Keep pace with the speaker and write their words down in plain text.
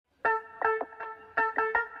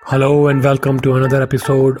Hello and welcome to another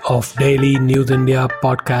episode of Daily News India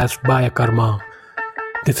podcast by Karma.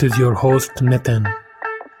 This is your host Nitin.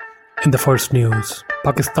 In the first news,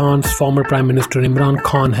 Pakistan's former Prime Minister Imran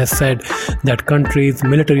Khan has said that country's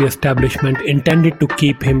military establishment intended to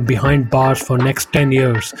keep him behind bars for next 10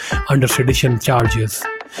 years under sedition charges.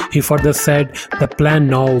 He further said the plan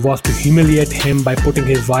now was to humiliate him by putting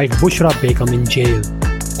his wife Bushra Begum in jail.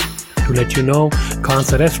 To let you know,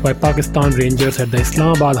 Khan's arrest by Pakistan Rangers at the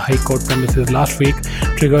Islamabad High Court premises last week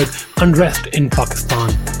triggered unrest in Pakistan.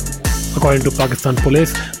 According to Pakistan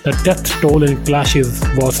police, the death toll in clashes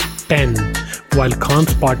was 10, while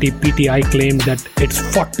Khan's party PTI claimed that its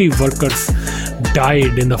 40 workers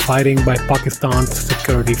died in the firing by Pakistan's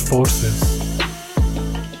security forces.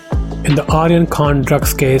 In the Aryan Khan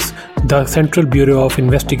drugs case, the Central Bureau of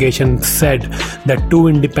Investigation said that two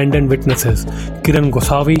independent witnesses, Kiran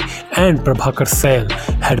Gosavi and Prabhakar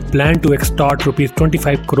had planned to extort rupees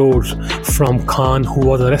 25 crores from Khan, who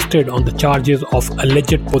was arrested on the charges of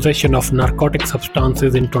alleged possession of narcotic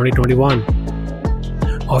substances in 2021.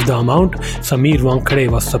 Of the amount, Wankhede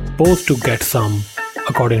was supposed to get some,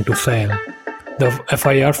 according to Sale. The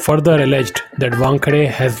FIR further alleged that Wankhede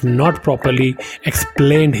has not properly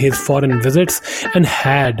explained his foreign visits and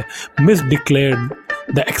had misdeclared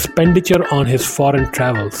the expenditure on his foreign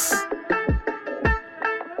travels.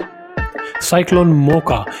 Cyclone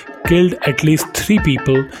Mocha killed at least 3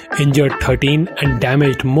 people, injured 13 and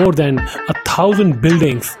damaged more than 1,000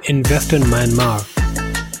 buildings in western Myanmar.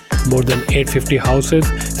 More than 850 houses,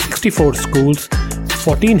 64 schools,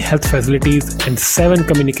 14 health facilities and 7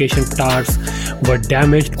 communication towers were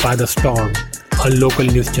damaged by the storm, a local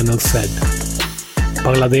news channel said.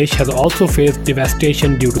 Bangladesh has also faced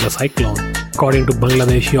devastation due to the cyclone. According to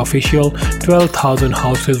Bangladeshi official, 12,000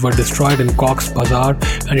 houses were destroyed in Cox's Bazar,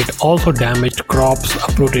 and it also damaged crops,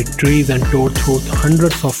 uprooted trees and tore through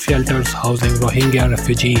hundreds of shelters housing Rohingya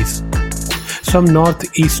refugees. Some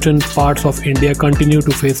northeastern parts of India continue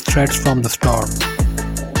to face threats from the storm.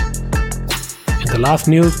 In the last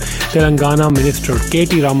news, Telangana Minister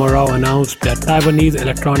Rama announced that Taiwanese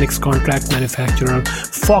electronics contract manufacturer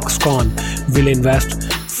Foxconn will invest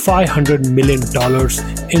 $500 million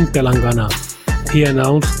in Telangana. He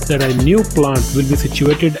announced that a new plant will be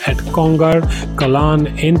situated at Kongar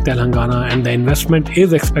Kalaan in Telangana, and the investment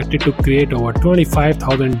is expected to create over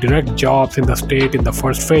 25,000 direct jobs in the state in the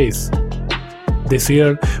first phase. This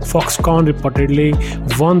year, Foxconn reportedly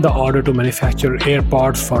won the order to manufacture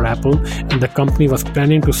Airpods for Apple, and the company was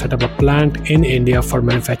planning to set up a plant in India for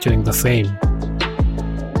manufacturing the same.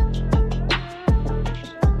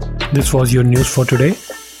 This was your news for today.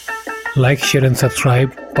 Like, share and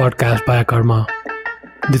subscribe. Podcast by Karma.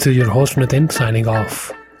 This is your host Nitin signing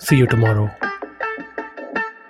off. See you tomorrow.